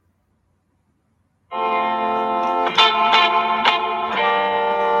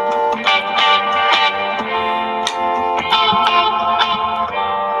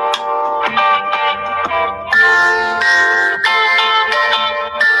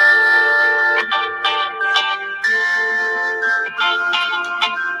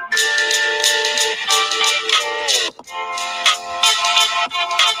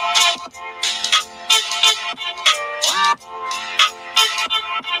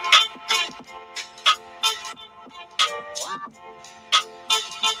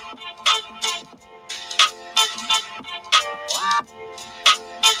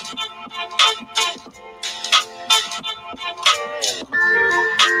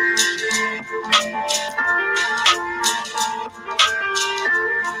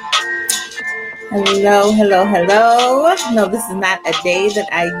Hello, hello, hello. No, this is not a day that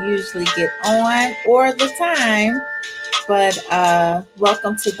I usually get on or the time, but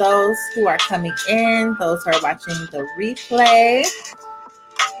welcome to those who are coming in, those who are watching the replay.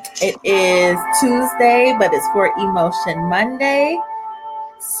 It is Tuesday, but it's for Emotion Monday.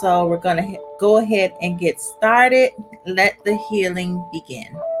 So we're going to go ahead and get started. Let the healing begin.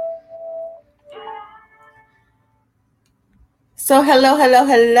 So hello, hello,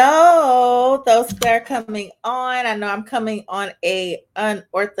 hello. Those that are coming on. I know I'm coming on a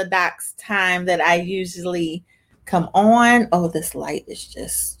unorthodox time that I usually come on. Oh, this light is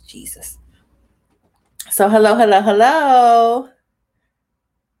just Jesus. So hello, hello, hello.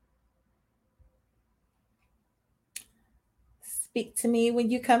 Speak to me when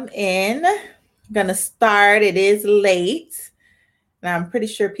you come in. I'm gonna start. It is late. And I'm pretty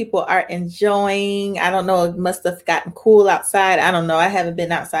sure people are enjoying. I don't know. It must have gotten cool outside. I don't know. I haven't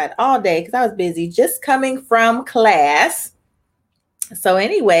been outside all day because I was busy just coming from class. So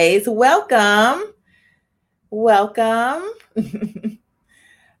anyways, welcome. Welcome.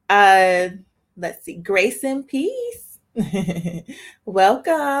 Let's see. Grace and peace.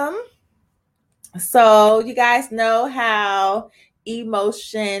 Welcome. So you guys know how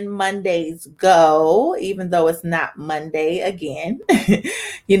Emotion Mondays go, even though it's not Monday again.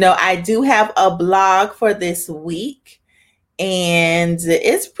 I do have a blog for this week, and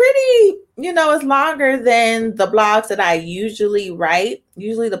it's pretty, it's longer than the blogs that I usually write.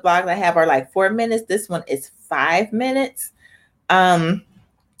 Usually the blogs I have are like 4 minutes. This one is 5 minutes. But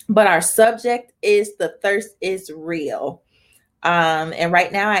our subject is the thirst is real. And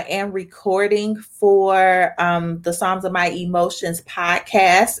right now I am recording for the Psalms of My Emotions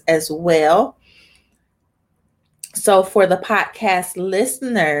podcast as well. So for the podcast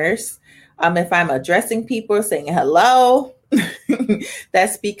listeners, if I'm addressing people saying hello,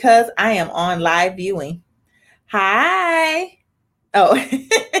 that's because I am on live viewing. Hi. Oh,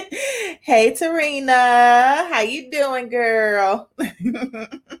 hey, Tarina. How you doing, girl?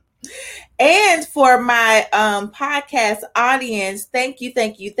 And for my podcast audience, thank you.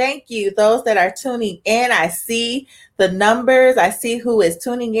 Those that are tuning in, I see the numbers. I see who is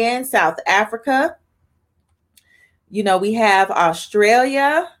tuning in. South Africa. We have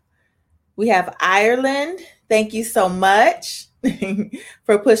Australia. We have Ireland. Thank you so much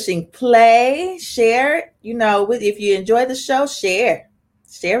for pushing play. Share, if you enjoy the show, share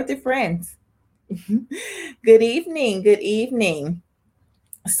with your friends. Good evening.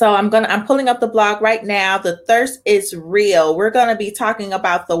 So I'm pulling up the blog right now. The thirst is real. We're going to be talking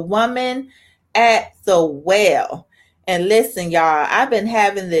about the woman at the well. And listen, y'all, I've been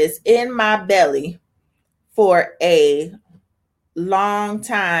having this in my belly for a long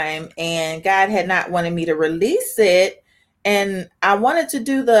time, and God had not wanted me to release it. And I wanted to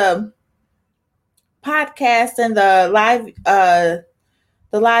do the podcast and the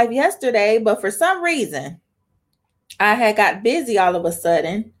live yesterday, but for some reason I had got busy all of a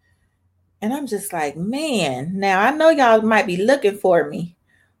sudden. And I'm just like, man, now I know y'all might be looking for me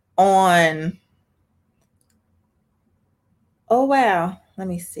on. Oh, wow. Let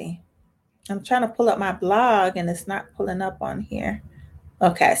me see. I'm trying to pull up my blog and it's not pulling up on here.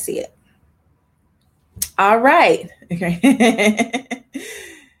 Okay, I see it. All right.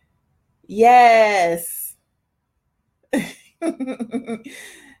 Yes.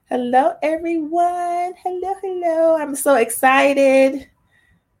 Hello, everyone. Hello. I'm so excited.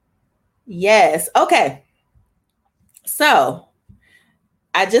 Yes. Okay. So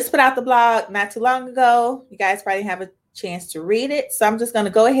I just put out the blog not too long ago. You guys probably have a chance to read it. So I'm just going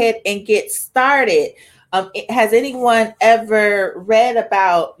to go ahead and get started. Has anyone ever read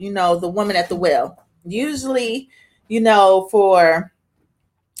about, the woman at the well? Usually,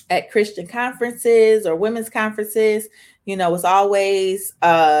 at Christian conferences or women's conferences, it's always,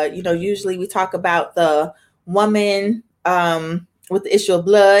 usually we talk about the woman with the issue of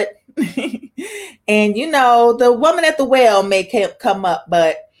blood. And, the woman at the well may come up,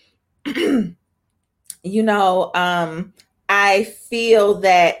 but, I feel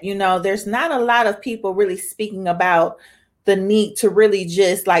that, there's not a lot of people really speaking about the need to really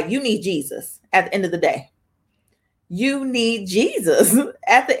just you need Jesus at the end of the day. You need Jesus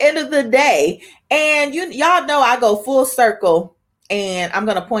at the end of the day. And y'all know I go full circle and I'm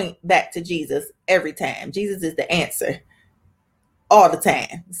going to point back to Jesus every time. Jesus is the answer all the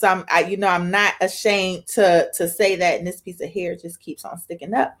time. So I'm not ashamed to say that. And this piece of hair just keeps on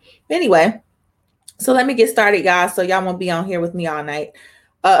sticking up. Anyway, so let me get started, y'all. So y'all won't be on here with me all night.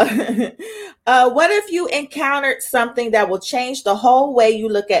 What if you encountered something that will change the whole way you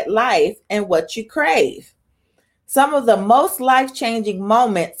look at life and what you crave? Some of the most life-changing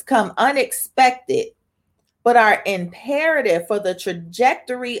moments come unexpected, but are imperative for the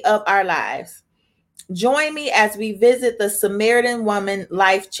trajectory of our lives. Join me as we visit the Samaritan woman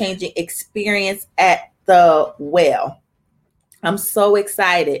life-changing experience at the well. I'm so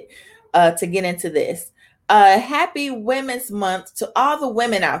excited to get into this. Happy Women's Month to all the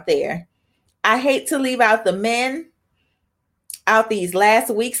women out there. I hate to leave out the men out these last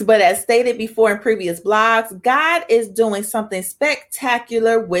weeks, but as stated before in previous blogs, God is doing something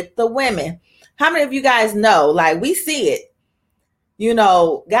spectacular with the women. How many of you guys know? Like, we see it. You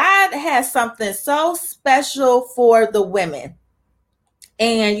know, God has something so special for the women.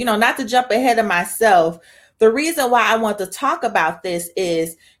 And, you know, not to jump ahead of myself, the reason why I want to talk about this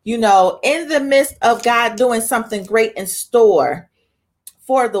is, you know, in the midst of God doing something great in store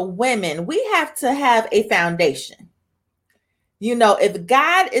for the women, we have to have a foundation. You know, if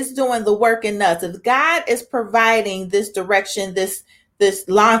God is doing the work in us, if God is providing this direction, this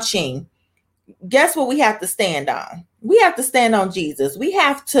launching, guess what we have to stand on? We have to stand on Jesus. We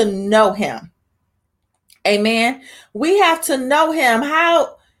have to know him. Amen. We have to know him.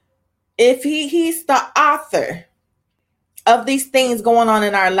 How, if he's the author of these things going on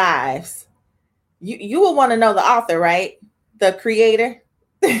in our lives, you will want to know the author, right? The creator,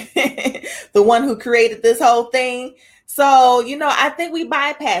 the one who created this whole thing. So, you know, I think we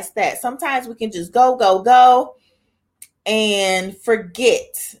bypass that. Sometimes we can just go and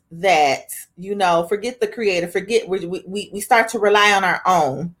forget that, you know, forget the creator, forget we start to rely on our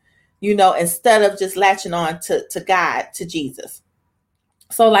own, you know, instead of just latching on to God, to Jesus.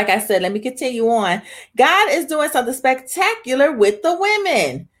 So like I said, let me continue on. God is doing something spectacular with the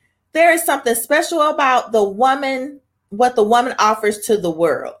women. There is something special about the woman, what the woman offers to the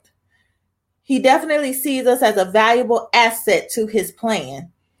world. He definitely sees us as a valuable asset to his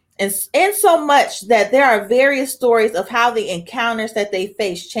plan. And in so much that there are various stories of how the encounters that they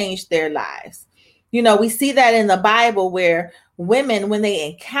face changed their lives. You know, we see that in the Bible where women, when they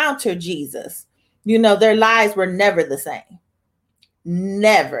encounter Jesus, you know, their lives were never the same.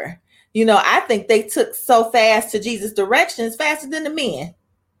 Never. You know, I think they took so fast to Jesus' directions, faster than the men.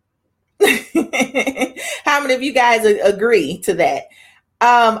 How many of you guys agree to that?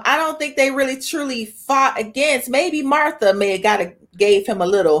 I don't think they really truly fought against. Maybe Martha may have gave him a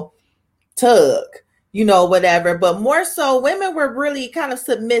little tug, you know, whatever. But more so, women were really kind of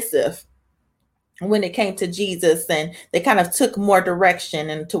submissive when it came to Jesus, and they kind of took more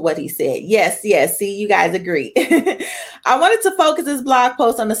direction into what he said. Yes. See, you guys agree. I wanted to focus this blog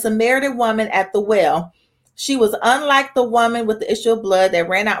post on the Samaritan woman at the well. She was unlike the woman with the issue of blood that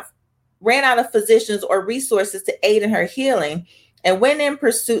ran out of physicians or resources to aid in her healing and went in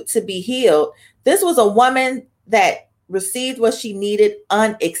pursuit to be healed. This was a woman that received what she needed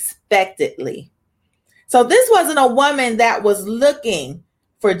unexpectedly. So this wasn't a woman that was looking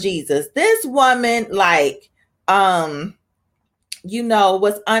for Jesus. This woman, like, you know,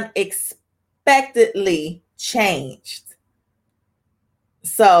 was unexpectedly changed.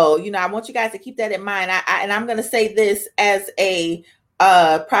 So, you know, I want you guys to keep that in mind. And I'm going to say this as a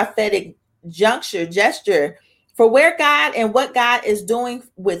prophetic gesture for where God and what God is doing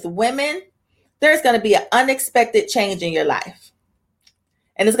with women. There's going to be an unexpected change in your life,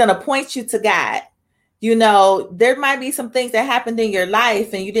 and it's going to point you to God. You know, there might be some things that happened in your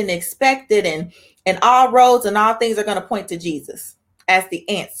life and you didn't expect it. And all roads and all things are going to point to Jesus as the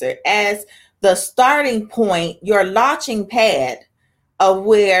answer, as the starting point, your launching pad of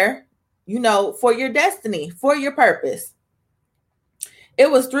where, you know, for your destiny, for your purpose.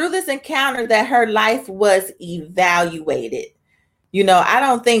 It was through this encounter that her life was evaluated. You know, I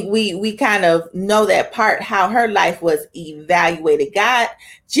don't think we kind of know that part, how her life was evaluated.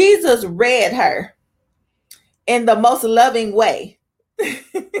 Jesus read her in the most loving way.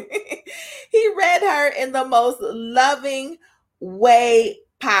 He read her in the most loving way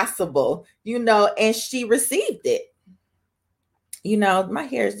possible, you know, and she received it. You know, my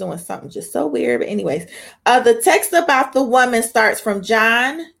hair is doing something just so weird. But anyways, the text about the woman starts from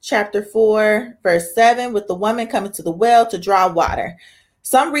John chapter 4, verse 7, with the woman coming to the well to draw water.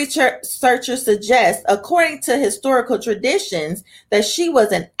 Some researchers suggest, according to historical traditions, that she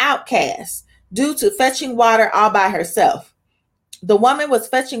was an outcast due to fetching water all by herself. The woman was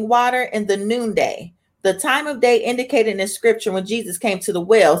fetching water in the noonday, the time of day indicated in scripture when Jesus came to the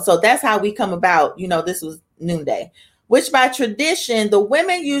well. So that's how we come about, you know, this was noonday, which by tradition, the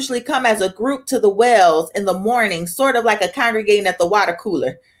women usually come as a group to the wells in the morning, sort of like a congregating at the water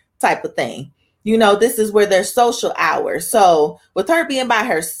cooler type of thing. You know, this is where their social hours. So with her being by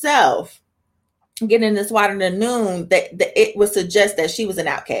herself, getting this water in the noon, that it would suggest that she was an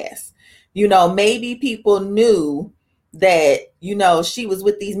outcast. Maybe people knew that, she was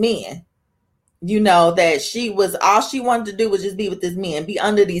with these men, that all she wanted to do was just be with this men, be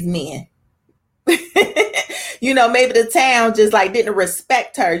under these men. Maybe the town just like didn't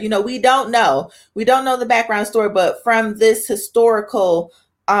respect her. We don't know. We don't know the background story, but from this historical,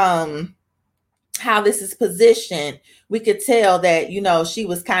 how this is positioned, we could tell that, she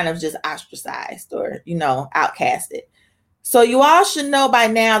was kind of just ostracized or, outcasted. So you all should know by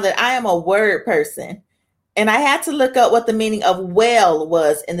now that I am a word person. And I had to look up what the meaning of well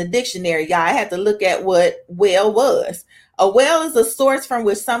was in the dictionary. Y'all, I had to look at what well was. A well is a source from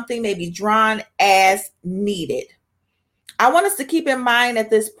which something may be drawn as needed. I want us to keep in mind at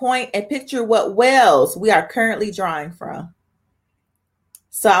this point and picture what wells we are currently drawing from.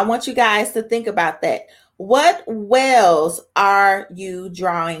 So I want you guys to think about that. What wells are you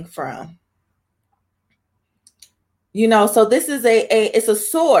drawing from? So this is it's a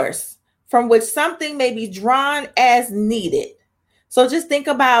source from which something may be drawn as needed. So just think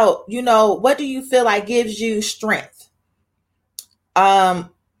about, what do you feel like gives you strength?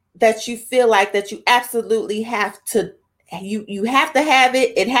 That you feel like that you absolutely have to, you have to have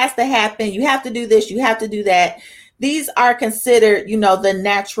it. It has to happen. You have to do this. You have to do that. These are considered, the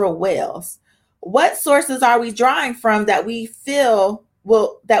natural wells. What sources are we drawing from that we feel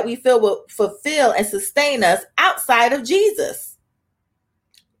will fulfill and sustain us outside of Jesus?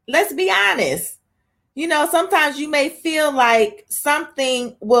 Let's be honest. Sometimes you may feel like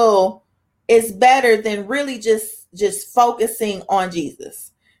something is better than really just focusing on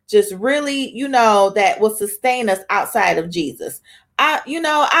Jesus. Just really, that will sustain us outside of Jesus.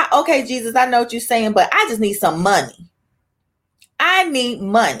 Okay, Jesus, I know what you're saying, but I just need some money. I need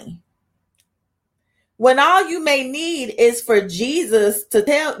money. When all you may need is for Jesus to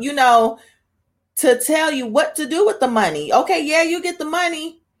tell you what to do with the money. Okay, yeah, you get the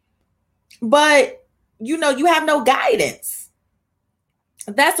money, but you have no guidance.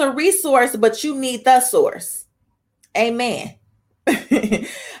 That's a resource, but you need the source. Amen.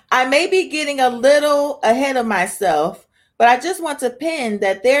 I may be getting a little ahead of myself, but I just want to pin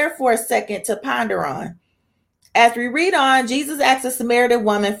that there for a second to ponder on. As we read on, Jesus asked a Samaritan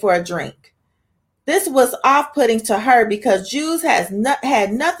woman for a drink. This was off-putting to her because Jews had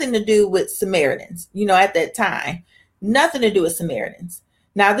nothing to do with Samaritans, at that time. Nothing to do with Samaritans.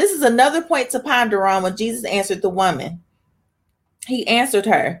 Now, this is another point to ponder on when Jesus answered the woman. He answered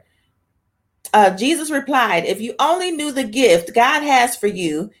her. Jesus replied, if you only knew the gift God has for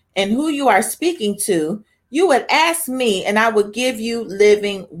you and who you are speaking to, you would ask me and I would give you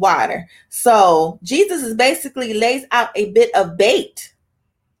living water. So Jesus is basically lays out a bit of bait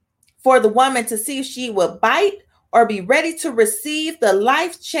for the woman to see if she would bite or be ready to receive the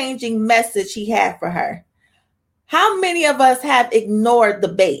life-changing message he had for her. How many of us have ignored the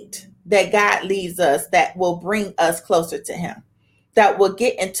bait that God leaves us that will bring us closer to him, that will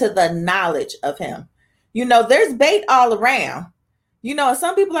get into the knowledge of him? There's bait all around.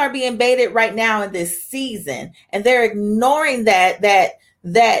 Some people are being baited right now in this season, and they're ignoring that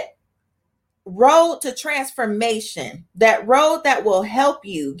road to transformation, that road that will help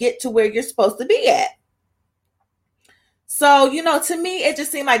you get to where you're supposed to be at. So, to me, it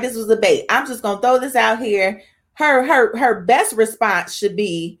just seemed like this was a bait. I'm just going to throw this out here. Her best response should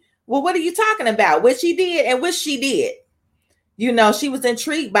be, well, what are you talking about? What she did and what she did. She was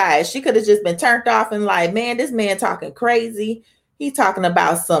intrigued by it. She could have just been turned off and like, man, this man talking crazy. He talking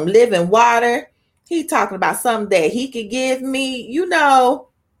about some living water. He talking about something that he could give me,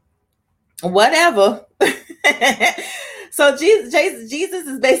 whatever. So Jesus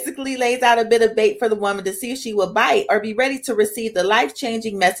is basically lays out a bit of bait for the woman to see if she would bite or be ready to receive the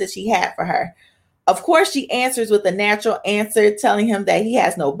life-changing message he had for her. Of course, she answers with a natural answer, telling him that he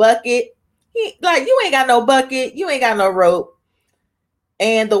has no bucket. You ain't got no bucket. You ain't got no rope.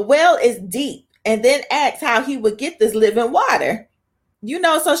 And the well is deep. And then asks how he would get this living water.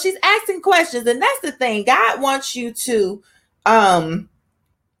 So she's asking questions. And that's the thing. God wants you to ask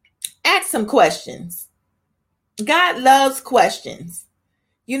some questions. God loves questions,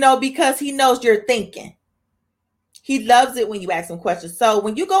 because he knows you're thinking. He loves it when you ask him questions. So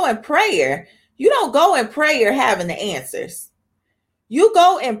when you go in prayer, you don't go in prayer having the answers. You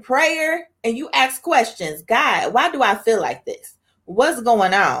go in prayer and you ask questions. God, why do I feel like this? What's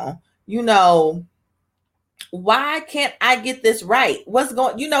going on? Why can't I get this right?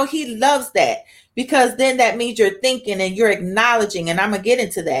 He loves that, because then that means you're thinking and you're acknowledging, and I'm going to get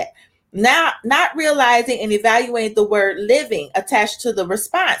into that. Now, not realizing and evaluating the word living attached to the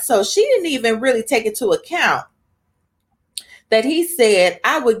response. So she didn't even really take into account that he said,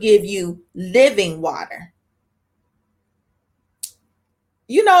 I would give you living water.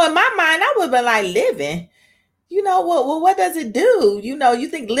 in my mind, I would have been like, living. What does it do? You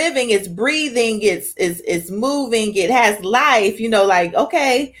think living is breathing, it's moving, it has life, like,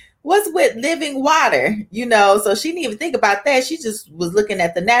 okay, what's with living water? So she didn't even think about that. She just was looking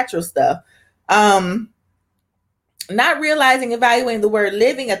at the natural stuff. Not realizing, evaluating the word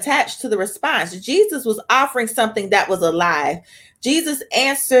living attached to the response. Jesus was offering something that was alive. Jesus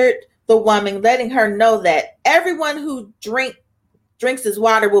answered the woman, letting her know that everyone who drinks his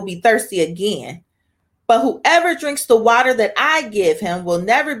water will be thirsty again. But whoever drinks the water that I give him will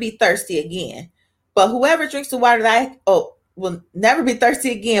never be thirsty again. But whoever drinks the water that will never be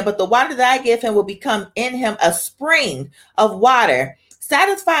thirsty again. But the water that I give him will become in him a spring of water,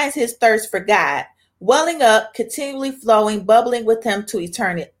 satisfies his thirst for God, welling up, continually flowing, bubbling with him to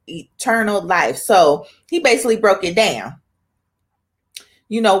eternal life. So he basically broke it down.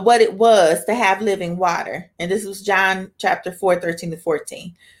 What it was to have living water. And this was John chapter 4, 13 to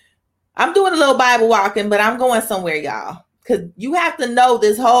 14. I'm doing a little Bible walking, but I'm going somewhere, y'all, because you have to know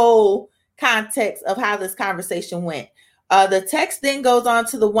this whole context of how this conversation went. The text then goes on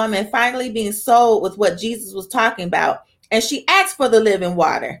to the woman finally being sold with what Jesus was talking about. And she asked for the living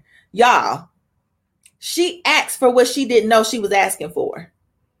water. Y'all, she asked for what she didn't know she was asking for.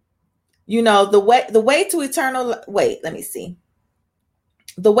 The way to eternal, let me see.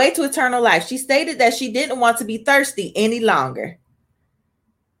 The way to eternal life. She stated that she didn't want to be thirsty any longer.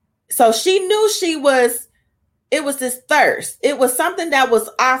 So she knew it was this thirst. It was something that was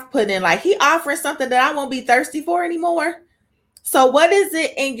off-putting. Like, he offering something that I won't be thirsty for anymore. So what is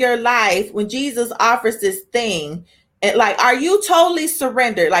it in your life when Jesus offers this thing? And like, are you totally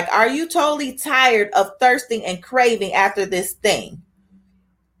surrendered? Like, are you totally tired of thirsting and craving after this thing?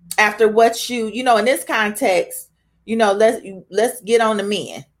 After what in this context, let's get on the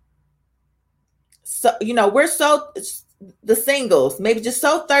men. So, we're the singles, maybe just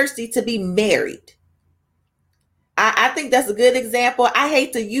so thirsty to be married. I think that's a good example. I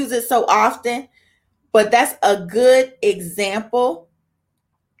hate to use it so often, but that's a good example.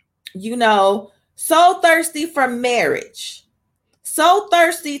 So thirsty for marriage, so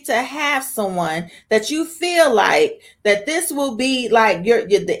thirsty to have someone that you feel like that this will be like you're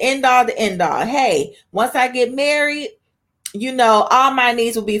the end all, the end all. Hey, once I get married, all my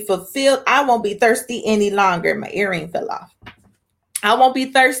needs will be fulfilled. I won't be thirsty any longer. My earring fell off. I won't be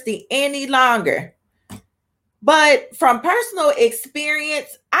thirsty any longer. But from personal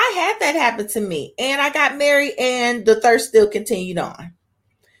experience, I had that happen to me. And I got married and the thirst still continued on.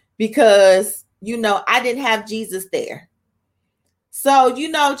 Because, I didn't have Jesus there. So,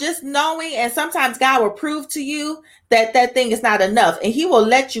 just knowing, and sometimes God will prove to you that that thing is not enough. And he will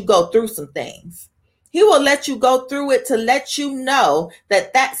let you go through some things. He will let you go through it to let you know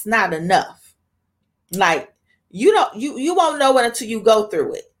that that's not enough. Like, you won't know it until you go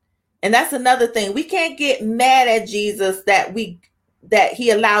through it. And that's another thing. We can't get mad at Jesus that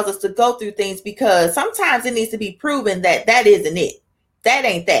he allows us to go through things, because sometimes it needs to be proven that isn't it. That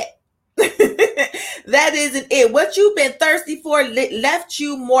ain't that. That isn't it. What you've been thirsty for left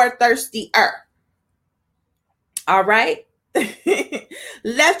you more thirstier. All right.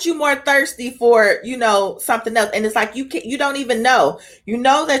 Left you more thirsty for, something else. And it's like, you don't even know,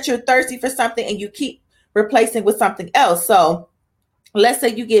 that you're thirsty for something and you keep replacing with something else. So let's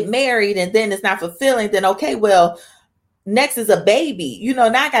say you get married and then it's not fulfilling. Then, okay, well, next is a baby, now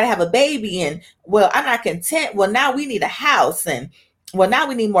I got to have a baby, and well, I'm not content. Well, now we need a house, and well, now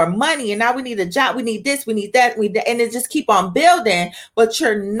we need more money, and now we need a job. We need this, we need that, and it just keep on building, but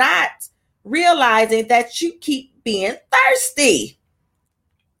you're not realizing that you keep being thirsty.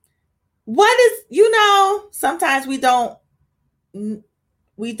 What is, sometimes we don't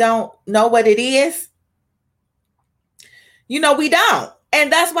know what it is. We don't.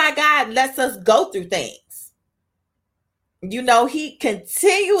 And that's why God lets us go through things. He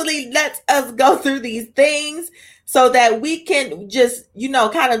continually lets us go through these things so that we can just,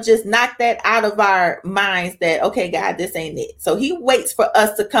 kind of just knock that out of our minds that, okay, God, this ain't it. So he waits for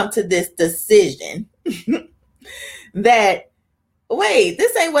us to come to this decision that, wait,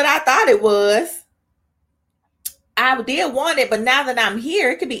 this ain't what I thought it was. I did want it, but now that I'm here,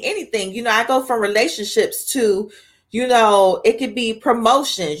 it could be anything. I go from relationships to, it could be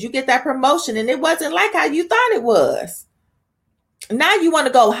promotions. You get that promotion and it wasn't like how you thought it was. Now you want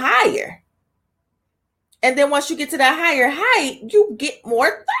to go higher. And then once you get to that higher height, you get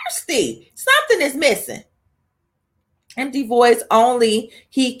more thirsty. Something is missing. Empty voids only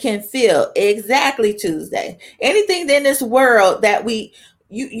he can fill. Exactly, Tuesday. Anything in this world that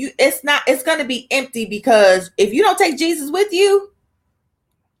it's going to be empty, because if you don't take Jesus with you,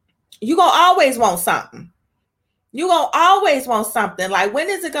 you're going to always want something. You're going to always want something. Like, when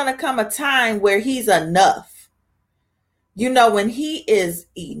is it going to come a time where he's enough? You know, when he is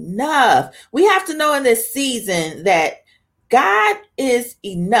enough. We have to know in this season that God is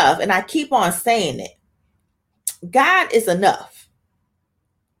enough. And I keep on saying it. God is enough.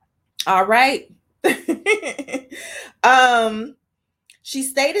 All right. She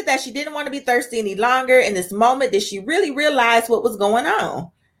stated that she didn't want to be thirsty any longer. In this moment, did she really realize what was going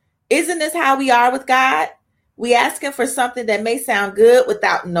on? Isn't this how we are with God? We asking for something that may sound good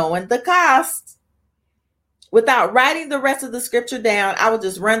without knowing the cost. Without writing the rest of the scripture down, I will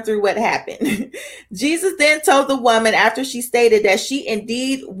just run through what happened. Jesus then told the woman after she stated that she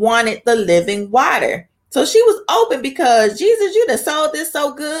indeed wanted the living water. So she was open because, Jesus, you done sold this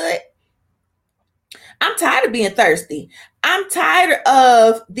so good. I'm tired of being thirsty. I'm tired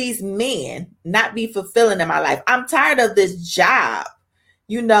of these men not be fulfilling in my life. I'm tired of this job,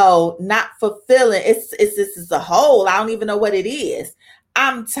 not fulfilling. It's a hole. I don't even know what it is.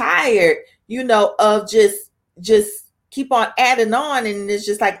 I'm tired, of just keep on adding on, and it's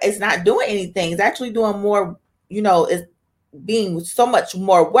just like it's not doing anything. It's actually doing more, it's being so much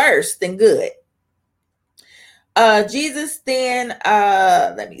more worse than good. Jesus then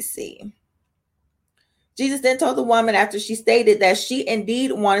let me see. Jesus then told the woman after she stated that she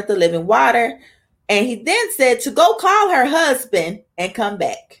indeed wanted the living water, and he then said to go call her husband and come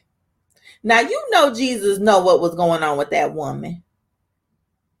back. Now, Jesus know what was going on with that woman.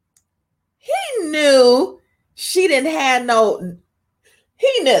 He knew she didn't have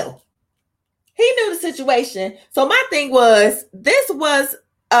he knew the situation. So my thing was, this was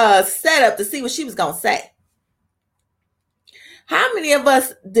a setup to see what she was going to say. How many of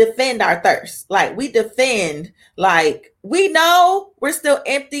us defend our thirst? Like, we defend, like, we know we're still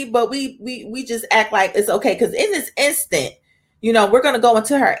empty, but we just act like it's okay. Because in this instant, we're going to go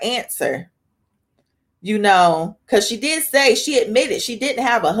into her answer, because she did say, she admitted she didn't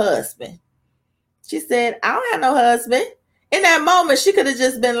have a husband. She said, I don't have no husband. In that moment, she could have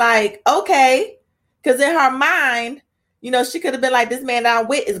just been like, okay. Because in her mind, she could have been like, this man that I'm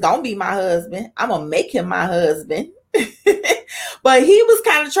with is going to be my husband. I'm going to make him my husband. But he was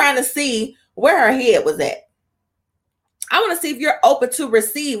kind of trying to see where her head was at. I want to see if you're open to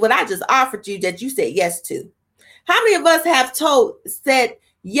receive what I just offered you that you said yes to. How many of us have said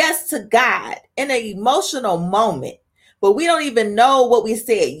yes to God in an emotional moment, but we don't even know what we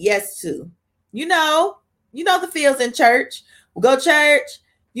said yes to? The feels in church. We go to church,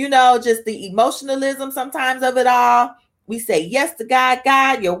 just the emotionalism sometimes of it all. We say yes to God,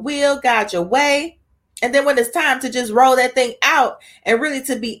 God, your will, God, your way. And then when it's time to just roll that thing out and really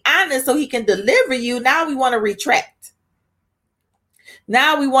to be honest so he can deliver you, now we want to retract.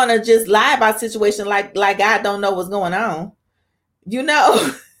 Now we want to just lie about situation like God don't know what's going on.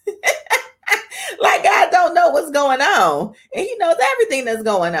 Like God don't know what's going on. And he knows everything that's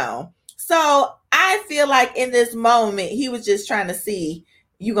going on. So I feel like in this moment, he was just trying to see,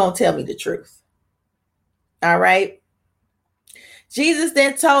 you going to tell me the truth. All right. Jesus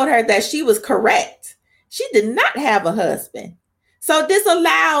then told her that she was correct. She did not have a husband. So this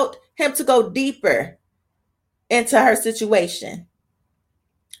allowed him to go deeper into her situation.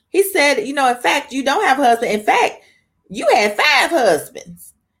 He said, in fact, you don't have a husband. In fact, you had 5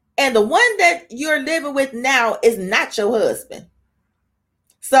 husbands. And the one that you're living with now is not your husband.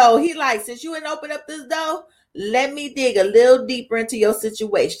 So he like, since you didn't open up this door, let me dig a little deeper into your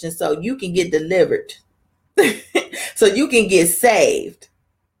situation so you can get delivered. So you can get saved.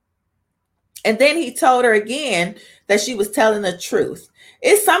 And then he told her again that she was telling the truth.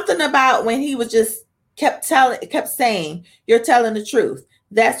 It's something about when he was just kept saying, you're telling the truth.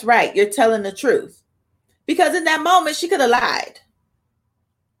 That's right. You're telling the truth. Because in that moment, she could have lied.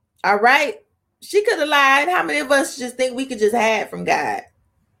 All right. She could have lied. How many of us just think we could just hide from God?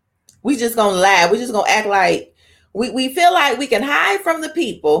 We just going to lie. We just going to act like we feel like we can hide from the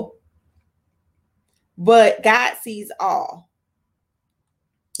people, but God sees all.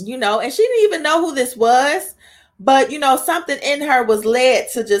 And she didn't even know who this was, but something in her was led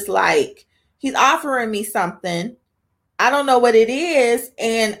to just like, he's offering me something. I don't know what it is,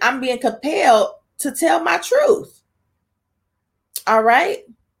 and I'm being compelled to tell my truth. All right.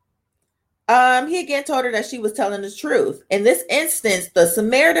 He again told her that she was telling the truth. In this instance, the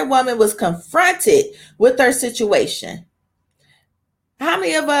Samaritan woman was confronted with her situation. How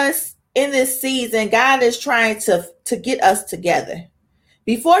many of us in this season, God is trying to get us together?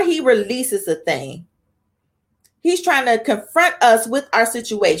 Before he releases a thing, he's trying to confront us with our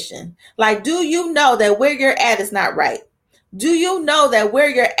situation. Like, do you know that where you're at is not right? Do you know that where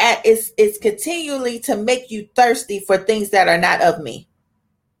you're at is continually to make you thirsty for things that are not of me?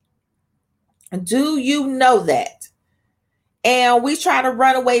 Do you know that? And we try to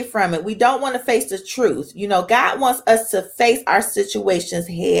run away from it. We don't want to face the truth. God wants us to face our situations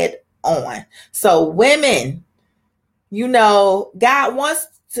head on. So women, God wants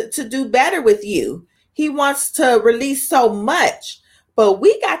to do better with you. He wants to release so much, but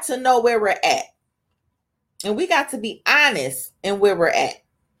we got to know where we're at. And we got to be honest in where we're at.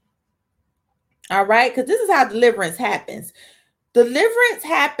 All right? Because this is how deliverance happens. Deliverance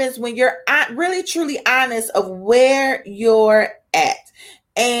happens when you're really, truly honest of where you're at.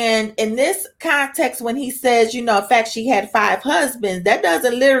 And in this context, when he says, in fact, she had 5 husbands, that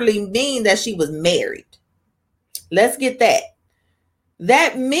doesn't literally mean that she was married. Let's get that.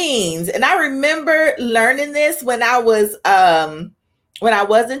 That means, and I remember learning this when I was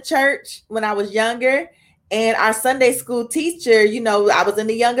in church, when I was younger, and our Sunday school teacher, I was in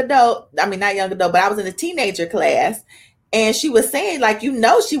the not young adult, but I was in the teenager class. And she was saying, like,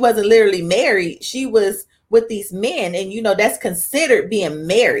 she wasn't literally married. She was with these men. And, that's considered being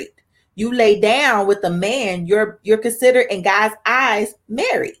married. You lay down with a man, you're considered in God's eyes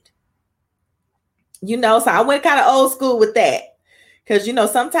married. So I went kind of old school with that. Because,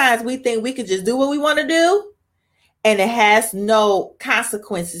 sometimes we think we could just do what we want to do. And it has no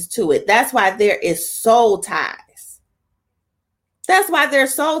consequences to it. That's why there is soul ties. That's why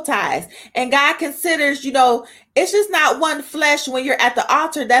there's soul ties. And God considers, it's just not one flesh when you're at the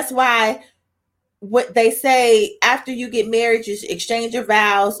altar. That's why what they say after you get married, you exchange your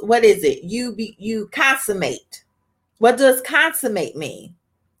vows. What is it? You consummate. What does consummate mean?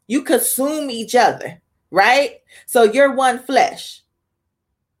 You consume each other, right? So you're one flesh.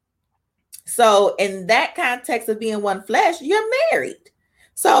 So in that context of being one flesh, you're married.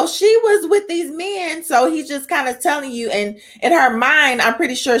 So she was with these men. So he's just kind of telling you, and in her mind, I'm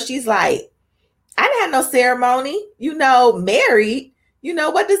pretty sure she's like, I didn't have no ceremony, married,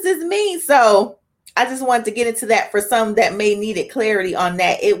 what does this mean? So I just wanted to get into that for some that may needed clarity on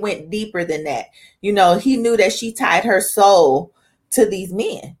that. It went deeper than that. He knew that she tied her soul to these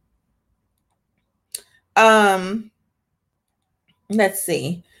men. Let's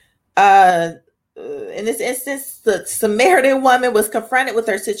see. In this instance, the Samaritan woman was confronted with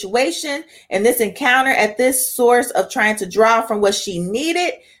her situation. And this encounter at this source of trying to draw from what she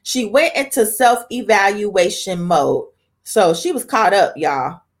needed, she went into self-evaluation mode. So she was caught up,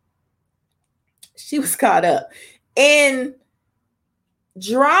 y'all. She was caught up in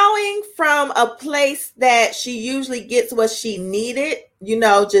drawing from a place that she usually gets what she needed,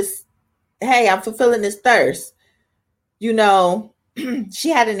 just, hey, I'm fulfilling this thirst. She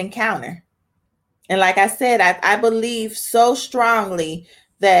had an encounter. And like I said, I believe so strongly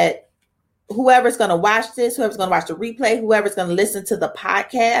that whoever's going to watch this, whoever's going to watch the replay, whoever's going to listen to the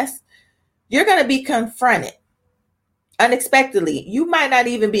podcast, you're going to be confronted unexpectedly. You might not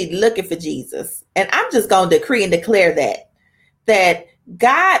even be looking for Jesus. And I'm just going to decree and declare that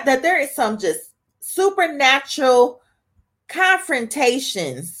there is some just supernatural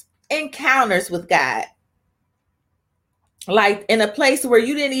confrontations, encounters with God. Like in a place where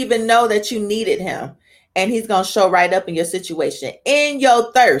you didn't even know that you needed him. And he's going to show right up in your situation. In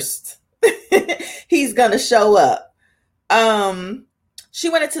your thirst, he's going to show up. She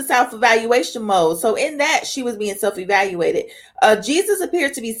went into self-evaluation mode. So in that, she was being self-evaluated. Jesus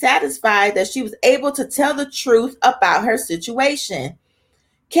appeared to be satisfied that she was able to tell the truth about her situation.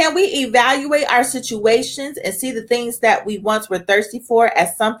 Can we evaluate our situations and see the things that we once were thirsty for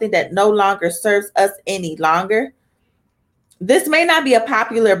as something that no longer serves us any longer? This may not be a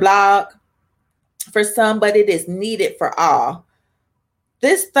popular blog for some, but it is needed for all.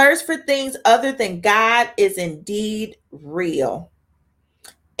 This thirst for things other than God is indeed real.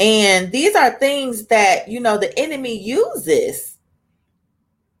 And these are things that, the enemy uses,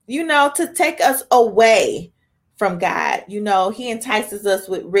 to take us away from God. He entices us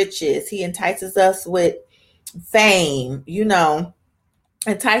with riches. He entices us with fame,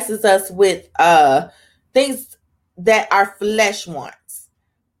 entices us with things that our flesh wants.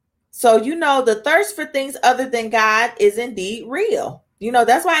 So, the thirst for things other than God is indeed real.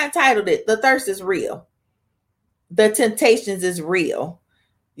 That's why I entitled it, The Thirst is Real. The temptations is real.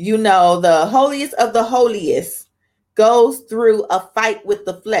 The holiest of the holiest goes through a fight with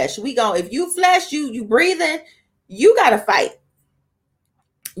the flesh. If you flesh, you breathing, you got to fight.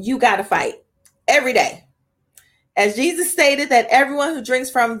 You got to fight every day. As Jesus stated that everyone who drinks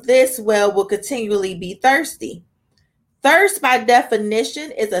from this well will continually be thirsty. Thirst, by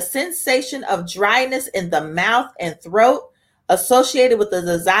definition, is a sensation of dryness in the mouth and throat associated with the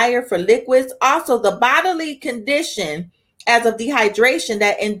desire for liquids. Also, the bodily condition as of dehydration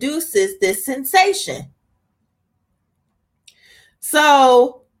that induces this sensation.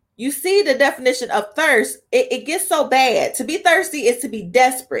 So, You see the definition of thirst, it gets so bad. To be thirsty is to be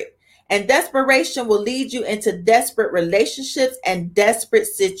desperate. And desperation will lead you into desperate relationships and desperate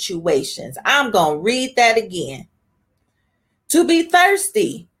situations. I'm going to read that again. To be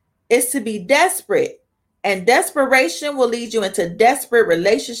thirsty is to be desperate. And desperation will lead you into desperate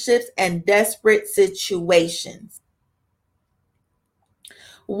relationships and desperate situations.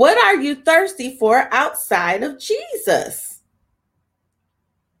 What are you thirsty for outside of Jesus?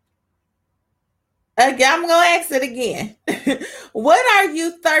 Again, I'm going to ask it again. What are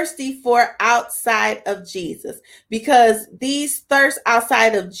you thirsty for outside of Jesus? Because these thirsts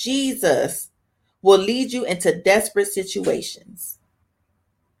outside of Jesus will lead you into desperate situations.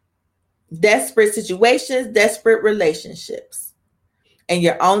 Desperate situations, desperate relationships. And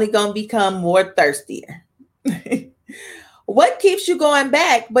you're only going to become more thirstier. What keeps you going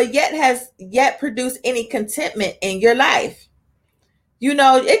back, but has yet produced any contentment in your life? You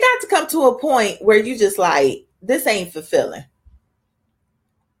know, it got to come to a point where you just like, this ain't fulfilling.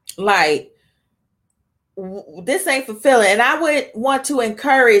 Like, this ain't fulfilling. And I would want to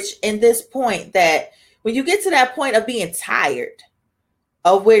encourage in this point that when you get to that point of being tired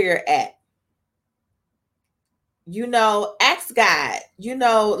of where you're at, you know, ask God, you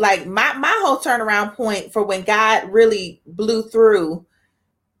know, like my whole turnaround point for when God really blew through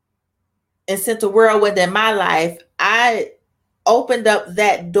and sent a whirlwind in my life, I opened up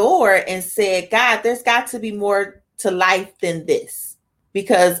that door and said, God, there's got to be more to life than this,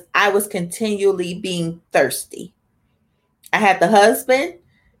 because I was continually being thirsty. I had the husband,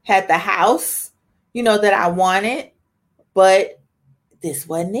 had the house, you know, that I wanted, but this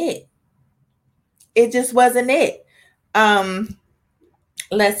wasn't it. It just wasn't it.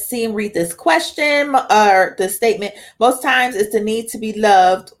 Let's see and read this question or the statement. Most times it's the need to be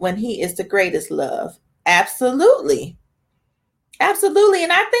loved when he is the greatest love. Absolutely. Absolutely.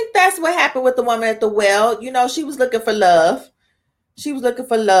 And I think that's what happened with the woman at the well. You know, she was looking for love. She was looking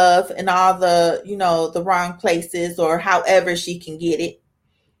for love in all the, you know, the wrong places or however she can get it.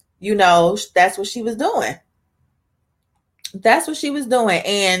 You know, that's what she was doing. That's what she was doing.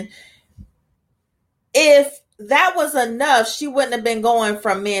 And if that was enough, she wouldn't have been going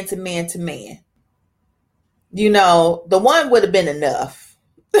from man to man to man. You know, the one would have been enough.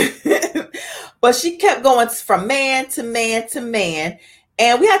 But she kept going from man to man to man.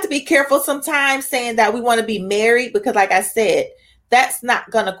 And we have to be careful sometimes saying that we want to be married, because like I said, that's not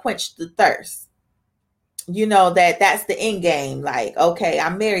going to quench the thirst. You know, that's the end game. Like, okay,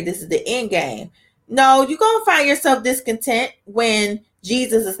 I'm married. This is the end game. No, you're going to find yourself discontent when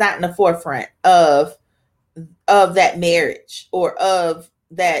Jesus is not in the forefront of that marriage or of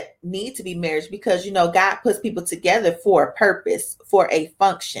that need to be marriage, because, you know, God puts people together for a purpose, for a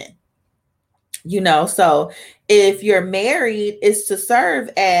function. You know, so if you're married, it's to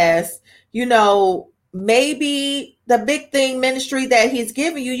serve as, you know, maybe the big thing ministry that he's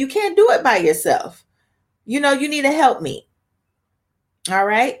giving you, you can't do it by yourself. You know, you need a helpmeet. All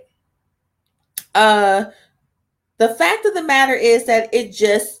right. The fact of the matter is that it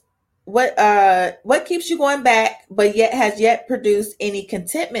just, what keeps you going back, but yet has yet produced any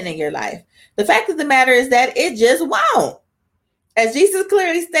contentment in your life. The fact of the matter is that it just won't. As Jesus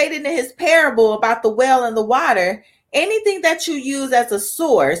clearly stated in his parable about the well and the water, anything that you use as a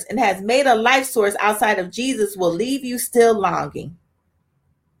source and has made a life source outside of Jesus will leave you still longing.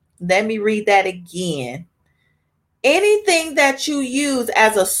 Let me read that again. Anything that you use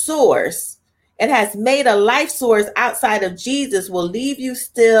as a source and has made a life source outside of Jesus will leave you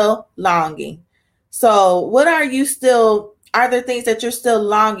still longing. So what are there things that you're still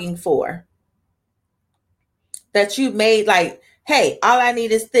longing for? That you made like, hey, all I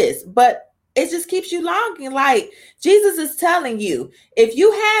need is this, but it just keeps you longing. Like Jesus is telling you, if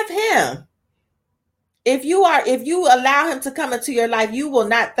you have him, if you allow him to come into your life, you will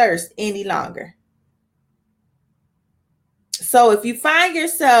not thirst any longer. So if you find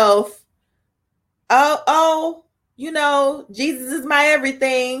yourself, you know, Jesus is my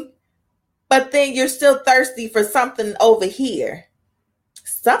everything, but then you're still thirsty for something over here,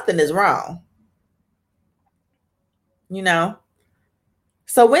 something is wrong. You know?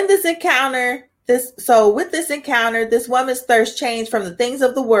 So with this encounter, this woman's thirst changed from the things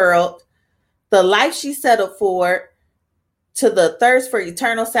of the world, the life she settled for, to the thirst for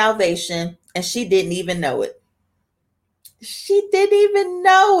eternal salvation, and she didn't even know it. She didn't even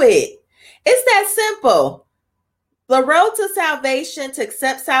know it. It's that simple. The road to salvation, to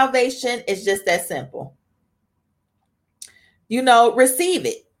accept salvation, is just that simple. You know, receive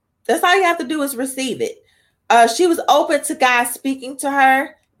it. That's all you have to do is receive it. She was open to God speaking to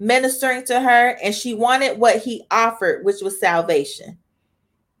her, ministering to her, and she wanted what he offered, which was salvation.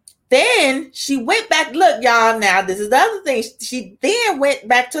 Then she went back. Look, y'all, now this is the other thing. She then went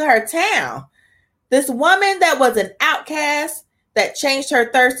back to her town. This woman that was an outcast that changed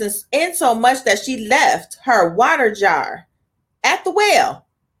her thirst in so much that she left her water jar at the well.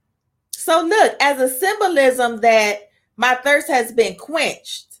 So look, as a symbolism that my thirst has been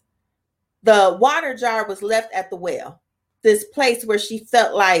quenched, the water jar was left at the well. This place where she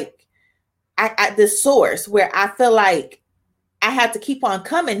felt like this source where I feel like I have to keep on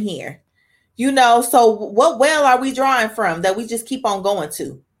coming here. So what well are we drawing from that we just keep on going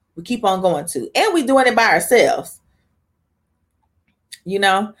to? We keep on going to, and we doing it by ourselves.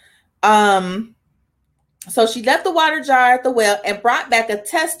 So she left the water jar at the well and brought back a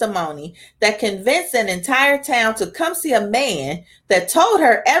testimony that convinced an entire town to come see a man that told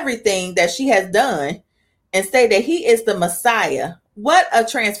her everything that she has done and say that he is the Messiah. What a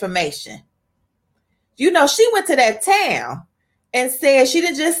transformation. She went to that town and said, she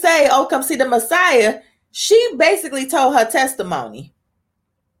didn't just say, oh, come see the Messiah. She basically told her testimony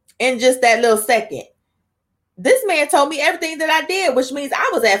in just that little second. This man told me everything that I did, which means I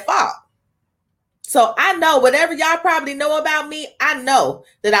was at fault. So I know whatever y'all probably know about me, I know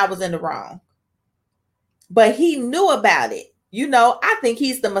that I was in the wrong. But he knew about it. I think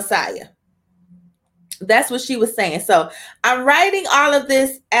he's the Messiah. That's what she was saying. So I'm writing all of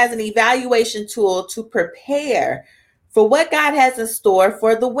this as an evaluation tool to prepare for what God has in store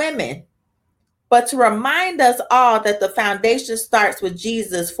for the women, but to remind us all that the foundation starts with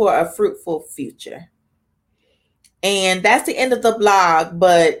Jesus for a fruitful future. And that's the end of the blog.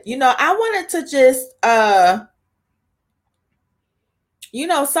 But, I wanted to just,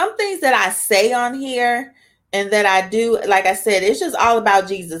 some things that I say on here and that I do, like I said, it's just all about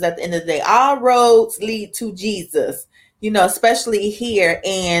Jesus at the end of the day. All roads lead to Jesus, especially here.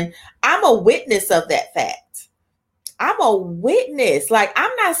 And I'm a witness of that fact. I'm a witness. Like,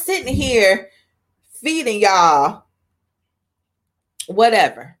 I'm not sitting here feeding y'all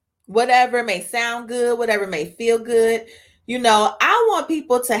whatever may sound good, whatever may feel good. I want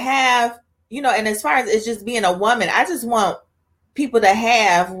people to have, and as far as it's just being a woman, I just want people to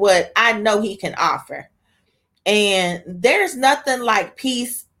have what I know he can offer. And there's nothing like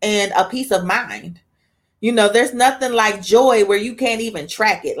peace and a peace of mind. There's nothing like joy where you can't even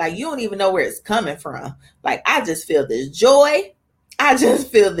track it. Like, you don't even know where it's coming from. Like, I just feel this joy. I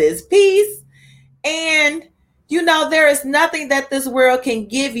just feel this peace. And there is nothing that this world can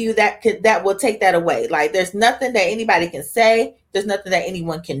give you that will take that away. Like, there's nothing that anybody can say. There's nothing that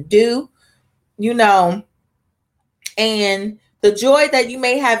anyone can do, and the joy that you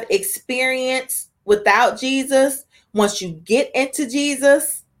may have experienced without Jesus, once you get into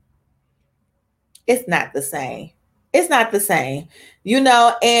Jesus, it's not the same. It's not the same,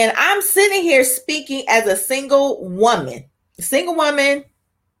 and I'm sitting here speaking as a single woman,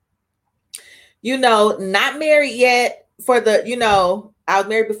 not married yet I was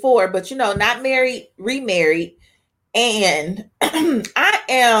married before, but not married, remarried. And I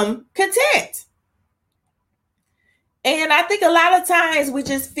am content. And I think a lot of times we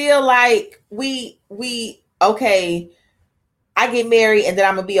just feel like okay, I get married and then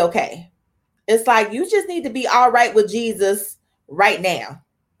I'm going to be okay. It's like, you just need to be all right with Jesus right now,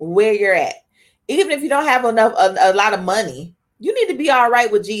 where you're at. Even if you don't have a lot of money, you need to be all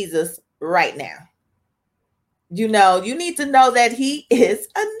right with Jesus right now. You need to know that he is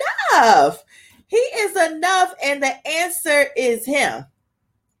enough. He is enough, and the answer is him.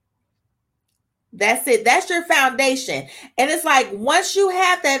 That's it. That's your foundation. And it's like, once you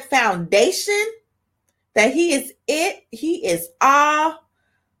have that foundation, that he is it, he is all,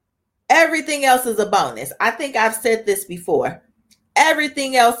 everything else is a bonus. I think I've said this before.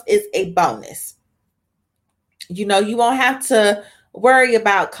 Everything else is a bonus. You won't have to worry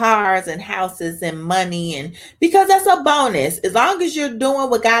about cars and houses and money, and because that's a bonus. As long as you're doing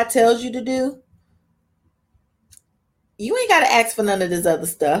what God tells you to do, you ain't got to ask for none of this other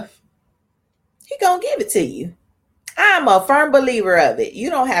stuff. He gonna give it to you. I'm a firm believer of it. You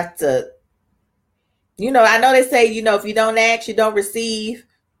don't have to, I know they say, if you don't ask, you don't receive.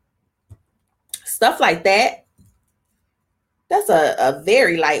 Stuff like that. That's a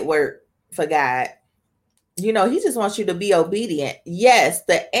very light work for God. He just wants you to be obedient. Yes,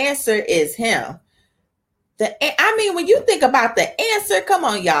 the answer is him. When you think about the answer, come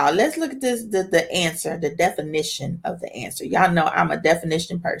on, y'all. Let's look at this, the answer, the definition of the answer. Y'all know I'm a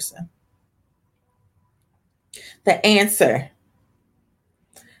definition person. The answer.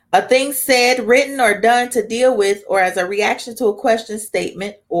 A thing said, written, or done to deal with or as a reaction to a question,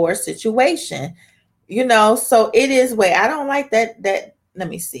 statement, or situation. So it is way. I don't like that. Let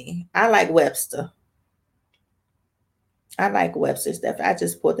me see. I like Webster. I like Webster's definition. I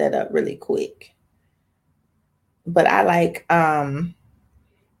just pulled that up really quick. But I like a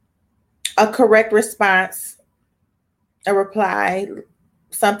correct response, a reply,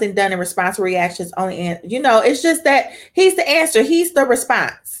 something done in response to reactions only. It's just that he's the answer. He's the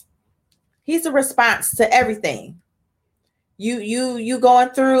response. He's the response to everything. You going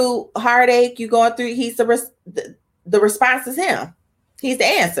through heartache. You going through. He's the response is him. He's the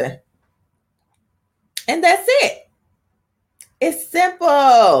answer, and that's it. It's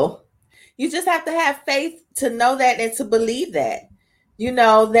simple. You just have to have faith to know that and to believe that.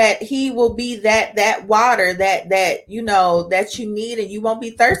 That he will be that water that you need, and you won't be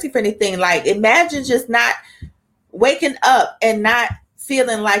thirsty for anything. Like, imagine just not waking up and not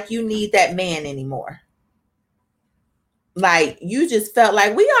feeling like you need that man anymore. Like, you just felt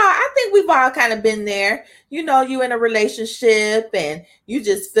like I think we've all kind of been there. You in a relationship and you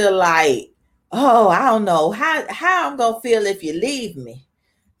just feel like, oh, I don't know how I'm going to feel if you leave me.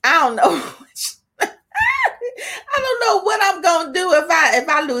 I don't know. I don't know what I'm going to do if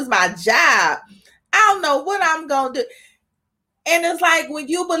I lose my job. I don't know what I'm going to do. And it's like, when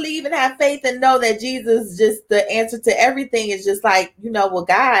you believe and have faith and know that Jesus is just the answer to everything, it's just like, well,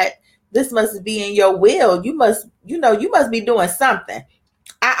 God, this must be in your will. You must be doing something.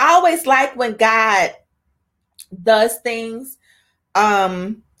 I always like when God does things.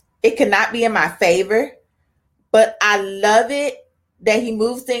 It cannot be in my favor, but I love it that he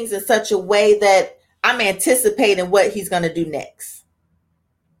moves things in such a way that I'm anticipating what he's going to do next.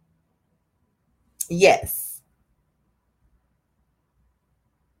 Yes.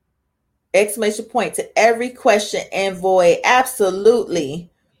 Exclamation point to every question and void.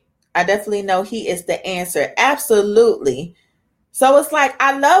 Absolutely. I definitely know he is the answer. Absolutely. So it's like,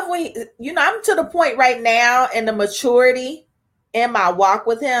 I love when, I'm to the point right now in the maturity in my walk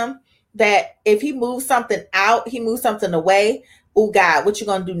with him, that if he moves something out, he moves something away. Oh God, what you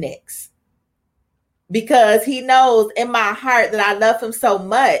going to do next? Because he knows in my heart that I love him so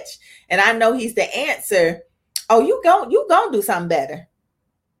much, and I know he's the answer. Oh, you gonna do something better.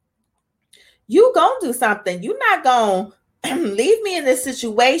 You gonna do something. You're not gonna leave me in this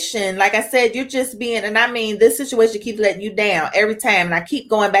situation. Like I said, you're just being, and I mean, this situation keeps letting you down every time. And I keep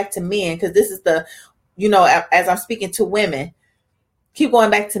going back to men, because this is the, as I'm speaking to women, keep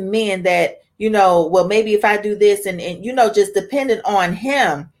going back to men that, well, maybe if I do this and just dependent on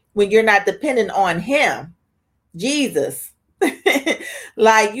him, when you're not dependent on him, Jesus.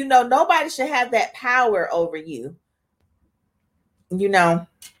 Like, nobody should have that power over you,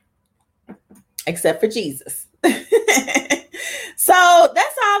 except for Jesus. So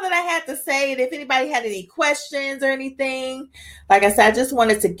that's all that I had to say. And if anybody had any questions or anything, like I said, I just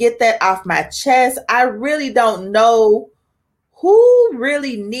wanted to get that off my chest. I really don't know who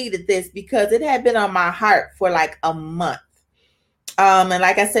really needed this, because it had been on my heart for like a month. And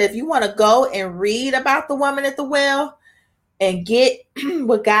like I said, if you want to go and read about the woman at the well and get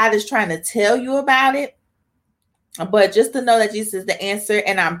what God is trying to tell you about it, but just to know that Jesus is the answer,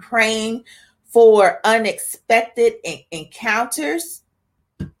 and I'm praying for unexpected encounters,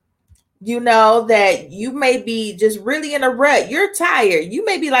 that you may be just really in a rut. You're tired. You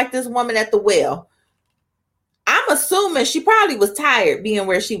may be like this woman at the well. I'm assuming she probably was tired being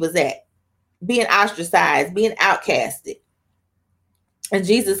where she was at, being ostracized, being outcasted. And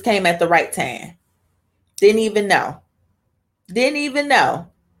Jesus came at the right time. Didn't even know.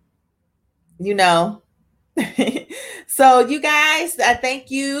 So you guys, I thank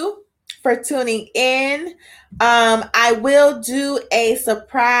you for tuning in. I will do a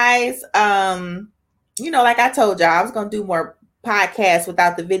surprise. Like I told y'all, I was going to do more podcasts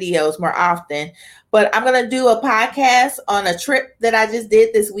without the videos more often, but I'm going to do a podcast on a trip that I just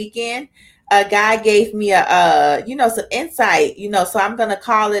did this weekend. A guy gave me some insight, so I'm going to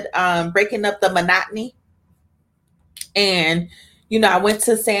call it, Breaking Up the Monotony. And, I went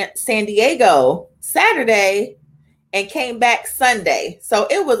to San Diego Saturday and came back Sunday. So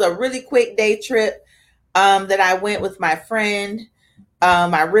it was a really quick day trip, that I went with my friend,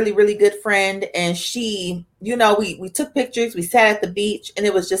 my really, really good friend. And she, we took pictures, we sat at the beach, and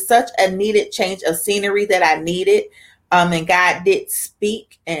it was just such a needed change of scenery that I needed. And God did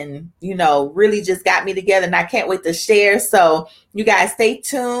speak and, really just got me together, and I can't wait to share. So you guys stay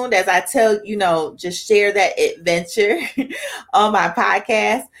tuned as I tell, just share that adventure on my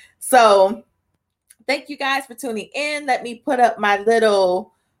podcast. So thank you guys for tuning in. Let me put up my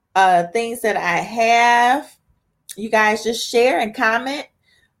little things that I have. You guys just share and comment.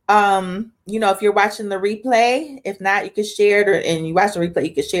 If you're watching the replay, if not, you can share it, and you watch the replay,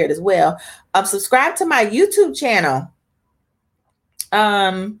 you can share it as well. Subscribe to my YouTube channel.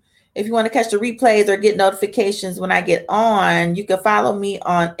 If you want to catch the replays or get notifications when I get on, you can follow me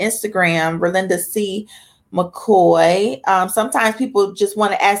on Instagram, Relinda C. McCoy. Sometimes people just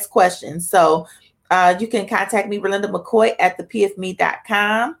want to ask questions. So you can contact me, Relinda McCoy, at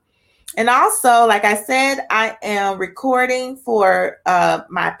thepofme.com. And also, like I said, I am recording for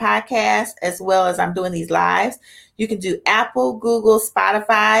my podcast as well as I'm doing these lives. You can do Apple, Google,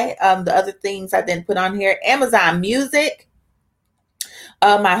 Spotify, the other things I didn't put on here, Amazon Music.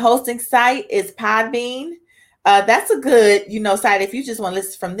 My hosting site is Podbean. That's a good, site if you just want to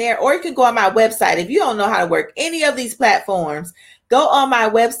listen from there. Or you can go on my website. If you don't know how to work any of these platforms, go on my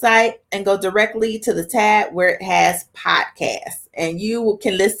website and go directly to the tab where it has podcasts. And you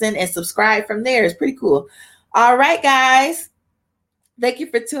can listen and subscribe from there. It's pretty cool. All right, guys. Thank you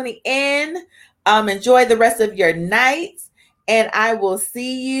for tuning in. Enjoy the rest of your night. And I will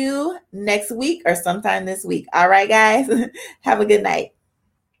see you next week or sometime this week. All right, guys. Have a good night.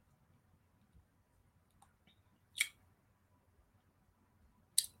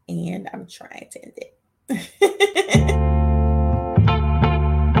 And I'm trying to end it.